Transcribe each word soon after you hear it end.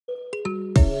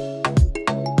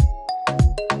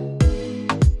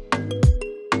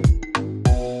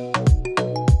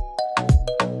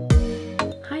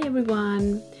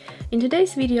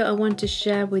this video I want to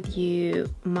share with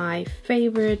you my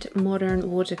favorite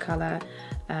modern watercolor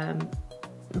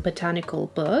botanical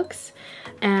books,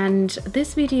 and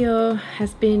this video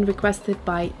has been requested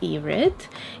by Irit,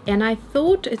 and I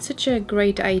thought it's such a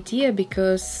great idea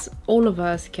because all of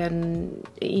us can,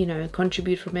 you know,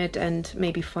 contribute from it and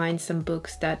maybe find some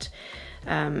books that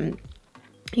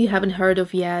you haven't heard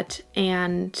of yet.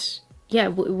 And yeah,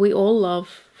 we all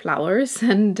love flowers,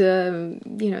 and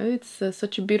you know, it's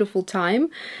such a beautiful time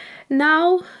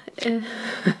now.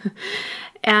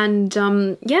 And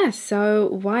yeah, so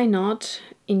why not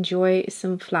enjoy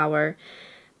some flower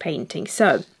painting?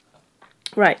 So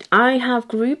right, I have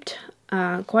grouped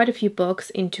quite a few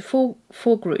books into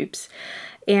four groups,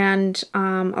 and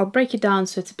I'll break it down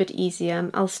so it's a bit easier.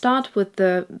 I'll start with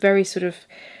the very sort of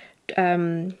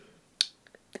I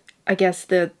guess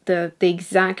the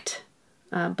exact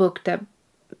book that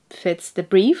fits the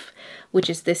brief, which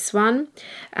is this one,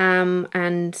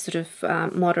 and sort of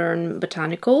modern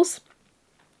botanicals.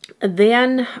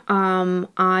 Then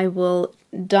I will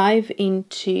dive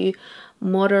into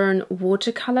modern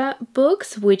watercolor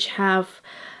books, which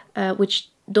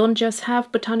don't just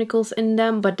have botanicals in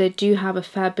them, but they do have a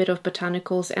fair bit of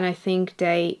botanicals, and I think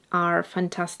they are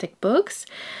fantastic books.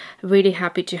 Really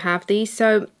happy to have these.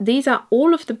 So these are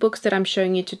all of the books that I'm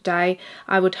showing you today.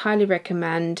 I would highly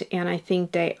recommend, and I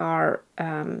think they are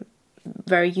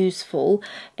very useful,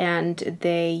 and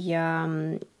they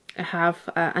have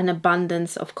an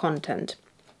abundance of content.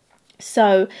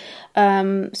 So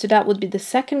so that would be the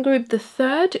second group. The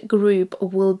third group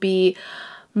will be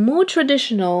more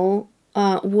traditional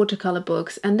watercolor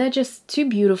books, and they're just too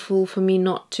beautiful for me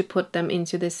not to put them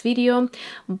into this video,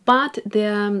 but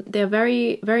they're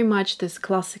very much this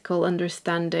classical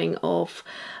understanding of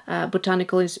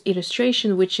botanical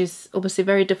illustration, which is obviously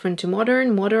very different to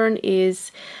modern. Modern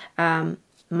is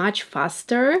much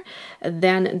faster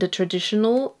than the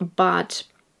traditional, but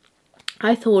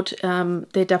I thought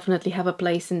they definitely have a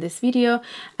place in this video.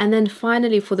 And then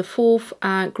finally, for the fourth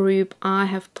group, I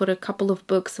have put a couple of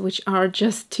books which are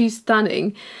just too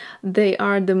stunning. They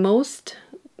are the most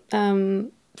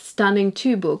stunning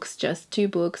two books,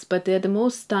 but they're the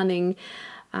most stunning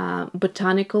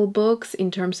botanical books in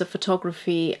terms of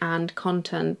photography and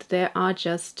content. They are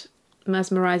just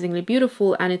mesmerizingly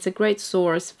beautiful, and it's a great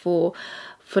source for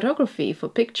photography, for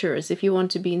pictures, if you want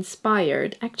to be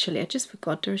inspired. Actually, I just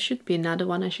forgot, there should be another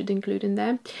one I should include in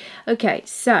there. Okay,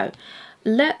 so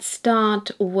let's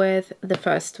start with the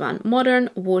first one, Modern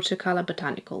Watercolor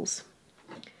Botanicals.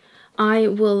 I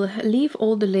will leave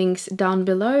all the links down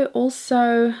below.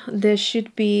 Also, there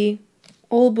should be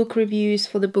all book reviews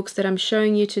for the books that I'm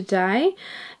showing you today,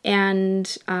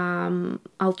 and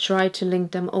I'll try to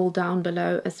link them all down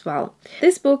below as well.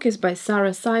 This book is by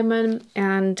Sarah Simon,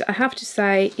 and I have to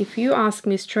say, if you ask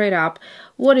me straight up,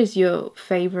 what is your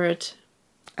favorite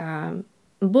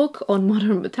book on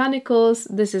modern botanicals,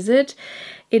 this is it.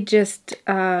 It just,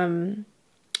 to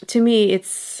me,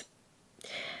 it's,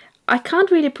 I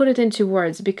can't really put it into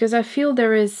words because I feel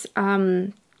there is,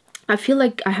 I feel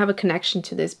like I have a connection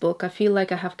to this book. I feel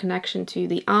like I have connection to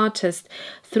the artist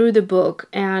through the book,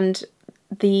 and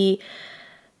the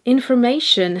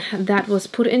information that was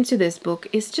put into this book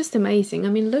is just amazing. I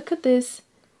mean, look at this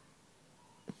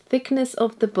thickness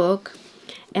of the book,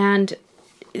 and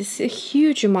it's a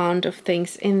huge amount of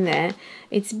things in there.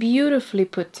 It's beautifully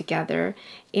put together,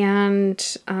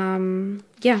 and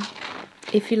yeah,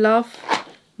 if you love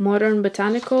modern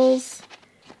botanicals,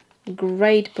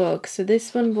 great book. So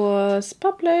this one was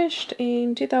published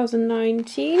in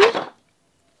 2019.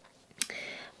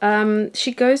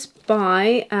 She goes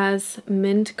by as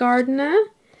Mint Gardener.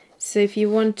 So if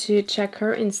you want to check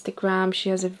her Instagram, she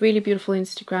has a really beautiful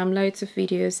Instagram, loads of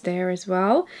videos there as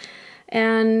well.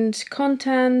 And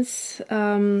contents,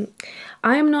 I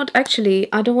am not actually,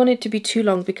 I don't want it to be too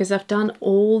long because I've done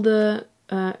all the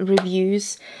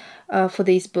reviews for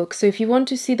these books. So if you want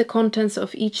to see the contents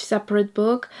of each separate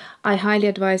book, I highly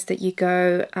advise that you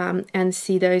go and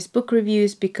see those book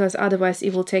reviews, because otherwise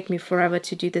it will take me forever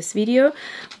to do this video.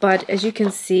 But as you can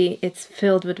see, it's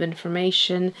filled with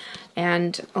information,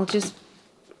 and I'll just,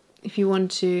 if you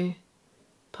want to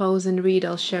pause and read,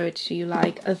 I'll show it to you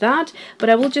like that. But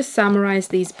I will just summarize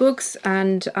these books.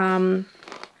 And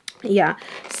yeah,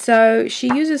 so she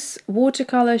uses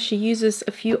watercolor, she uses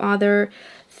a few other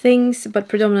things, but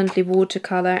predominantly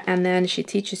watercolor, and then she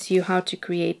teaches you how to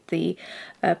create the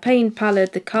paint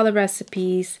palette, the color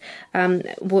recipes,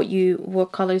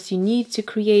 what colors you need to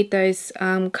create those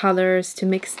colors, to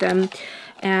mix them.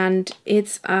 And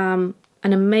it's an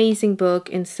amazing book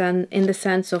in the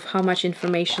sense of how much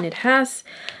information it has.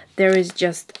 There is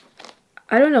just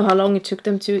I don't know how long it took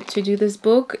them to do this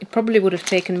book. It probably would have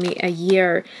taken me a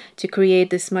year to create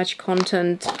this much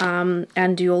content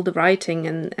and do all the writing,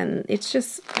 and it's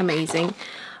just amazing.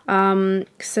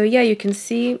 So yeah, you can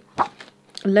see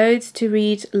loads to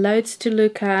read, loads to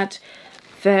look at.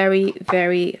 Very,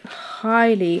 very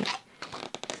highly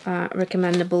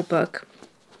recommendable book.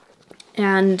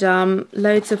 And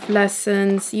loads of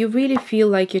lessons. You really feel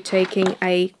like you're taking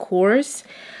a course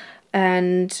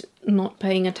and not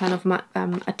paying a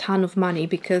ton of money,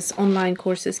 because online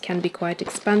courses can be quite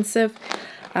expensive.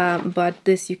 But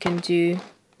this you can do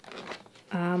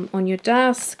on your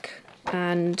desk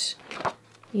and,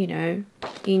 you know,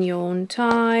 in your own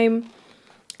time,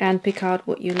 and pick out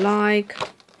what you like.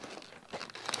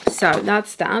 So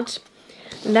that's that.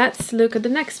 Let's look at the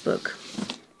next book.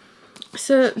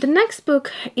 So the next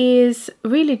book is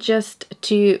really just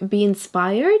to be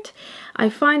inspired. I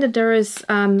find that there is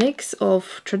a mix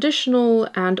of traditional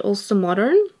and also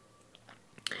modern.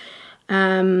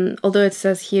 Although it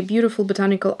says here beautiful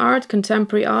botanical art,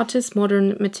 contemporary artists,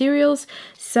 modern materials.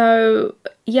 So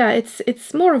yeah,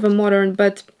 it's more of a modern,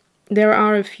 but there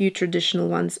are a few traditional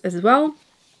ones as well.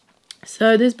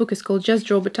 So this book is called Just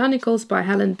Draw Botanicals by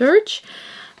Helen Birch,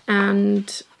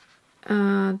 and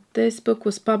this book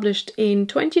was published in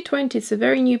 2020. It's a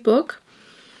very new book,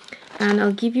 and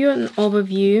I'll give you an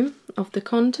overview of the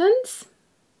contents.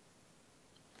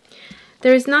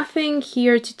 There is nothing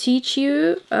here to teach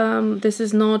you. This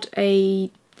is not a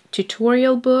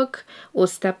tutorial book or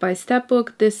step-by-step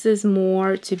book. This is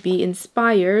more to be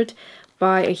inspired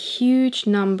by a huge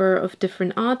number of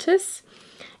different artists,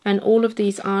 and all of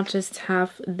these artists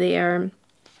have their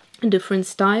different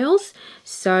styles.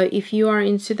 So if you are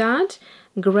into that,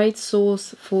 great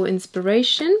source for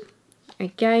inspiration.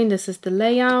 Again, this is the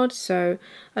layout, so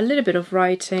a little bit of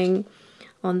writing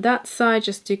on that side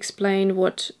just to explain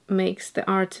what makes the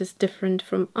artist different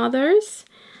from others,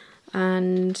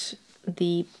 and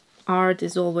the art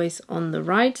is always on the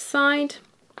right side.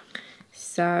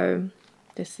 So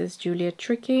this is Julia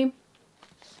Tricky.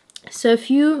 So a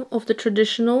few of the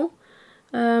traditional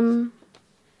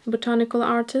botanical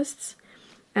artists,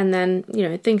 and then, you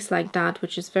know, things like that,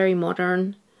 which is very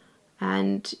modern,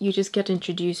 and you just get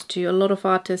introduced to a lot of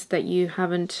artists that you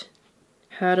haven't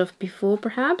heard of before,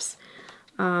 perhaps.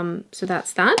 So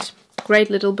that's that.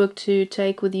 Great little book to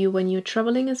take with you when you're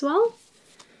traveling as well.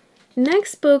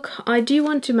 Next book I do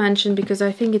want to mention because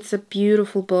I think it's a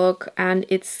beautiful book, and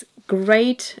it's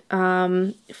great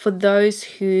for those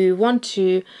who want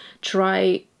to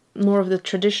try more of the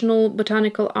traditional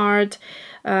botanical art,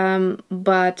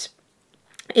 but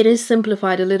it is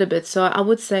simplified a little bit. So I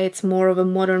would say it's more of a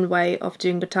modern way of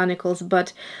doing botanicals,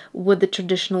 but with the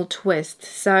traditional twist.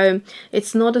 So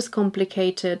it's not as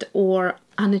complicated or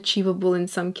unachievable in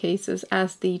some cases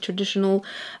as the traditional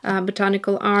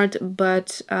botanical art,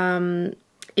 but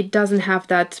it doesn't have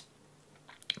that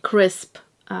crisp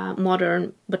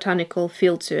modern botanical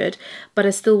feel to it, but I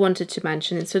still wanted to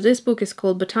mention it. So this book is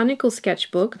called Botanical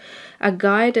Sketchbook, a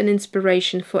guide and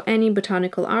inspiration for any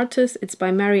botanical artist. It's by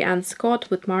Mary Ann Scott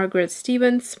with Margaret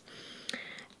Stevens,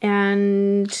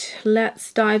 and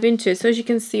let's dive into it. So as you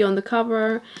can see on the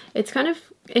cover, it's kind of,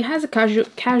 it has a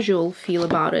casual feel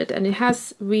about it, and it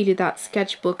has really that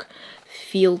sketchbook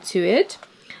feel to it,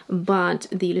 but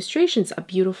the illustrations are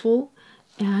beautiful.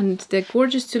 And they're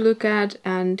gorgeous to look at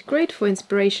and great for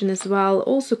inspiration as well.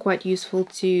 Also quite useful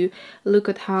to look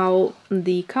at how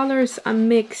the colors are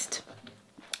mixed.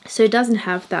 So it doesn't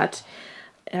have that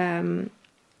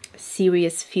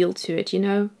serious feel to it, you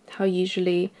know, how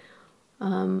usually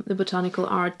the botanical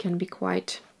art can be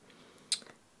quite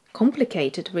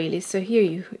complicated, really. So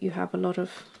here you have a lot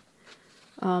of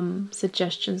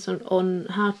suggestions on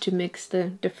how to mix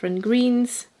the different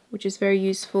greens, which is very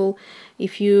useful.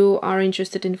 If you are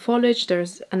interested in foliage,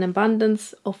 there's an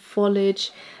abundance of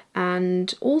foliage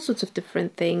and all sorts of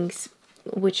different things,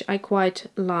 which I quite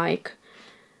like.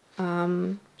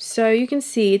 So you can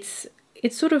see it's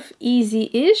sort of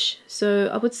easy-ish. So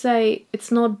I would say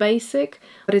it's not basic,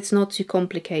 but it's not too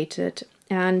complicated.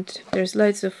 And there's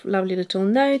loads of lovely little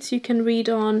notes you can read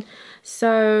on.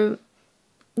 So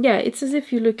yeah, it's as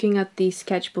if you're looking at the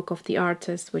sketchbook of the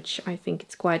artist, which I think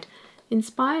it's quite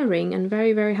inspiring and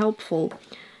very, very helpful.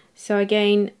 So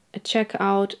again, check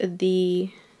out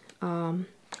the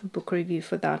book review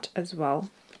for that as well.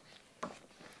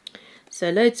 So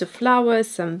loads of flowers,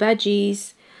 some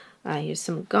veggies, here's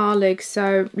some garlic,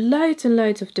 so loads and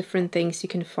loads of different things you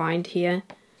can find here.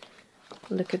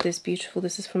 Look at this beautiful,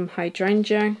 this is from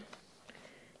Hydrangea.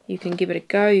 You can give it a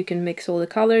go, you can mix all the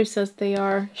colors as they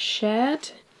are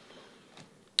shared.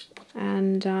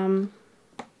 And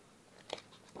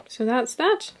so that's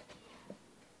that.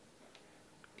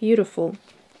 Beautiful.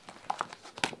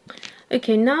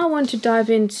 Okay, now I want to dive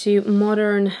into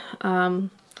modern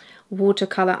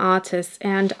watercolor artists,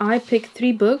 and I picked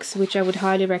 3 books which I would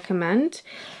highly recommend,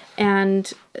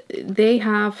 and they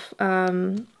have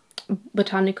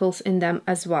botanicals in them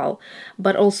as well,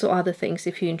 but also other things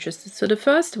if you're interested. So the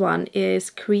first one is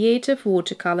Creative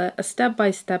Watercolor, a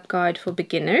step-by-step guide for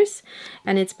beginners,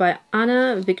 and it's by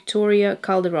Anna Victoria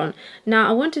Calderón. Now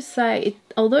I want to say,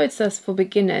 although it says for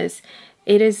beginners,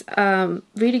 it is a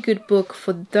really good book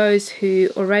for those who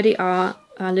already are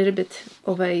a little bit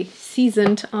of a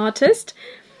seasoned artist.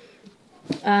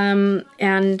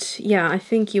 And yeah, I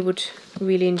think you would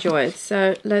really enjoy it.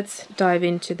 So let's dive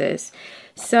into this.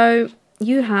 So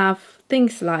you have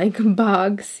things like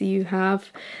bugs, you have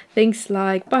things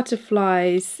like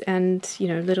butterflies and, you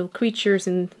know, little creatures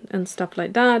and stuff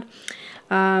like that.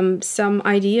 Some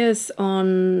ideas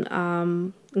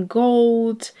on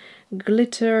gold,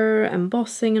 glitter,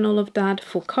 embossing and all of that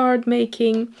for card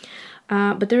making.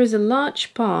 But there is a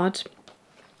large part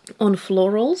on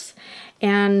florals,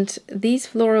 and these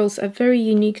florals are very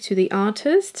unique to the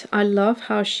artist. I love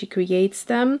how she creates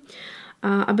them.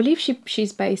 I believe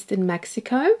she's based in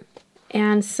Mexico,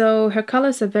 and so her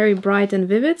colors are very bright and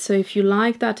vivid. So if you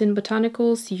like that in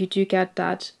botanicals, you do get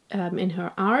that in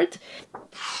her art.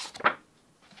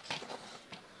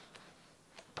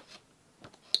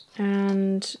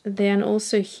 And then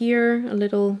also here a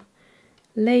little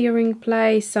layering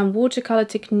play, some watercolor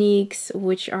techniques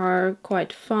which are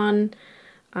quite fun,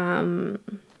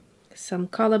 some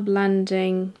color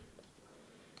blending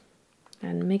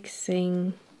and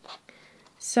mixing.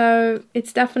 So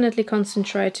it's definitely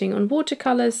concentrating on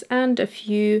watercolors and a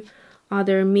few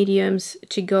other mediums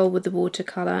to go with the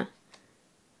watercolor.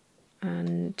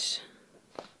 And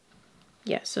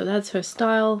yeah, so that's her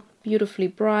style, beautifully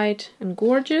bright and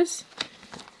gorgeous.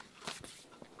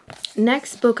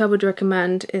 Next book I would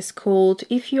recommend is called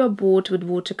If You Are Bored with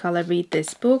Watercolor, Read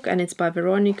This Book, and it's by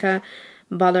Veronica,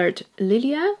 Ballart,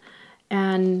 Lilja,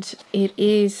 and it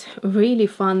is really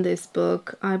fun, this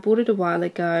book. I bought it a while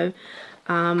ago,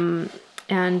 and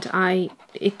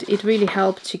it really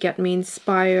helped to get me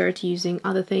inspired using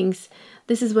other things.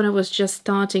 This is when I was just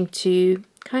starting to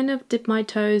kind of dip my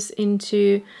toes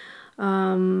into,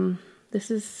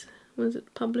 was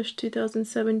it published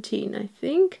 2017, I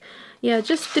think? Yeah,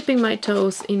 just dipping my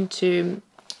toes into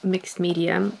mixed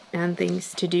media and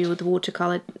things to do with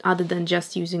watercolor other than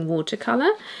just using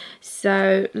watercolor.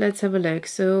 So let's have a look.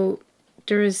 So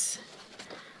there is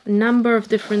a number of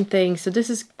different things. So this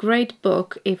is a great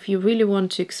book if you really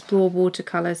want to explore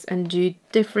watercolors and do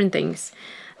different things,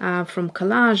 from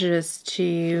collages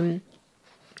to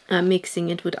mixing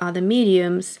it with other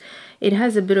mediums. It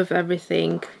has a bit of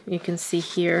everything. You can see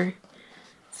here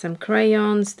some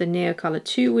crayons, the Neocolor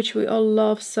 2, which we all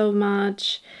love so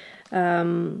much,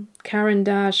 Caran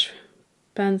d'Ache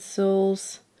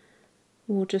pencils,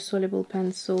 water-soluble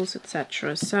pencils,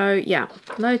 etc. So yeah,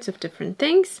 loads of different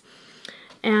things.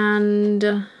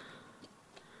 And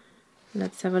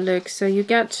let's have a look. So you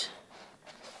get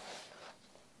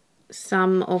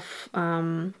some of,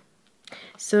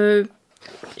 so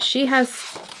she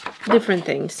has different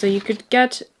things, so you could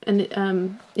get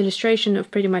an illustration of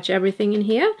pretty much everything in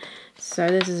here. So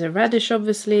this is a reddish,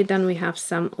 obviously. Then we have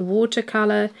some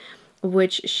watercolor,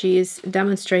 which she is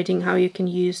demonstrating how you can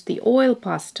use the oil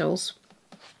pastels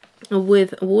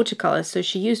with watercolors. So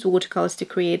she used watercolors to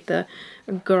create the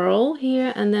girl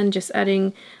here, and then just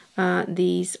adding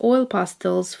these oil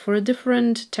pastels for a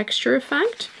different texture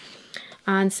effect.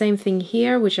 And same thing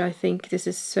here, which I think this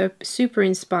is so super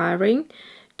inspiring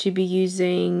to be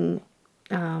using,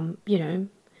 you know,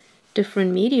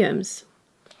 different mediums.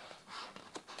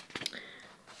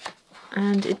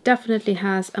 And it definitely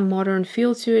has a modern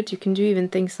feel to it. You can do even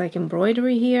things like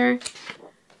embroidery here,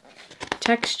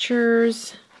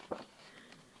 textures.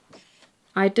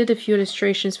 I did a few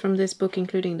illustrations from this book,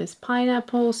 including this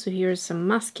pineapple. So here's some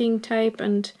masking tape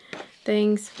and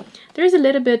things. There's a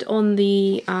little bit on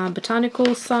the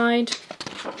botanical side.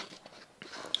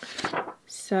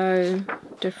 So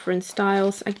different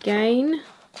styles again.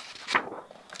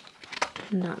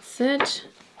 And that's it.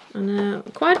 And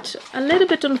quite a little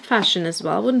bit on fashion as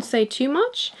well. I wouldn't say too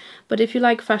much, but if you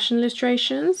like fashion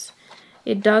illustrations,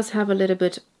 it does have a little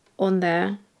bit on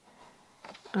there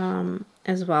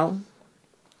as well.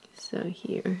 So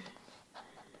here,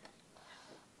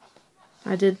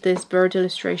 I did this bird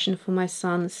illustration for my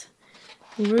son's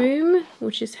room,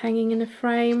 which is hanging in a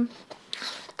frame.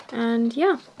 And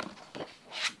yeah,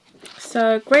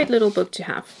 so great little book to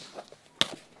have.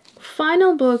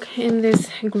 Final book in this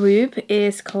group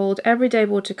is called Everyday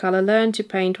Watercolor, Learn to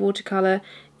Paint Watercolor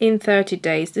in 30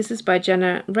 days. This is by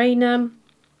Jenna Rainey,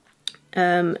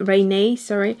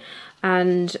 sorry,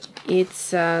 and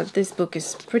it's this book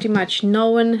is pretty much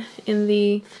known in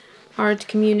the art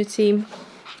community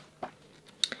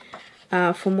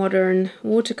for modern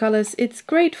watercolors. It's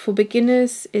great for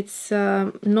beginners. It's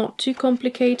not too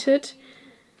complicated.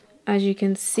 As you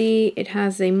can see, it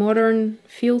has a modern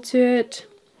feel to it.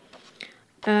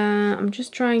 I'm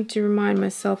just trying to remind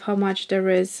myself how much there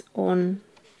is on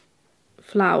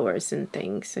flowers and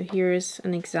things. So here's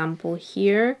an example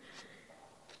here.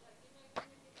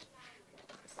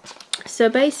 So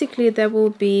basically there will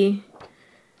be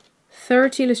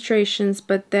 30 illustrations,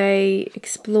 but they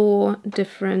explore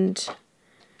different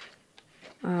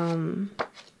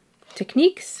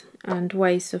techniques and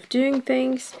ways of doing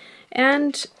things,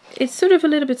 and it's sort of a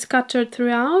little bit scattered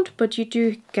throughout, but you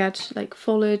do get like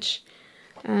foliage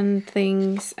and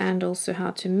things, and also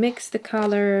how to mix the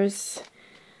colors.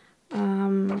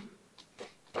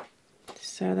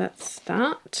 So that's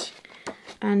that.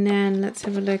 And then let's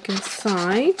have a look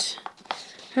inside.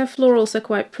 Her florals are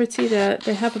quite pretty.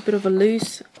 They have a bit of a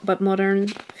loose but modern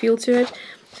feel to it.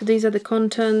 So these are the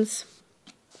contents.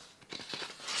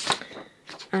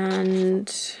 And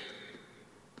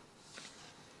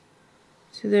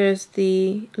so there's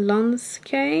the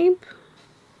landscape.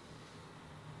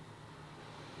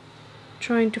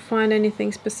 Trying to find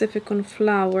anything specific on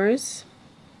flowers.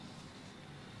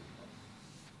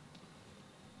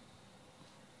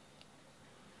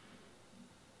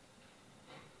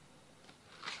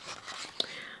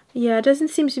 Yeah, it doesn't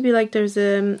seem to be like there's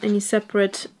any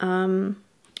separate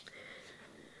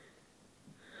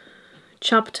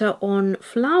chapter on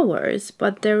flowers,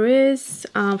 but there is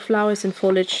flowers and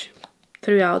foliage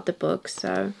throughout the book,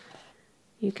 so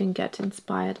you can get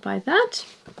inspired by that.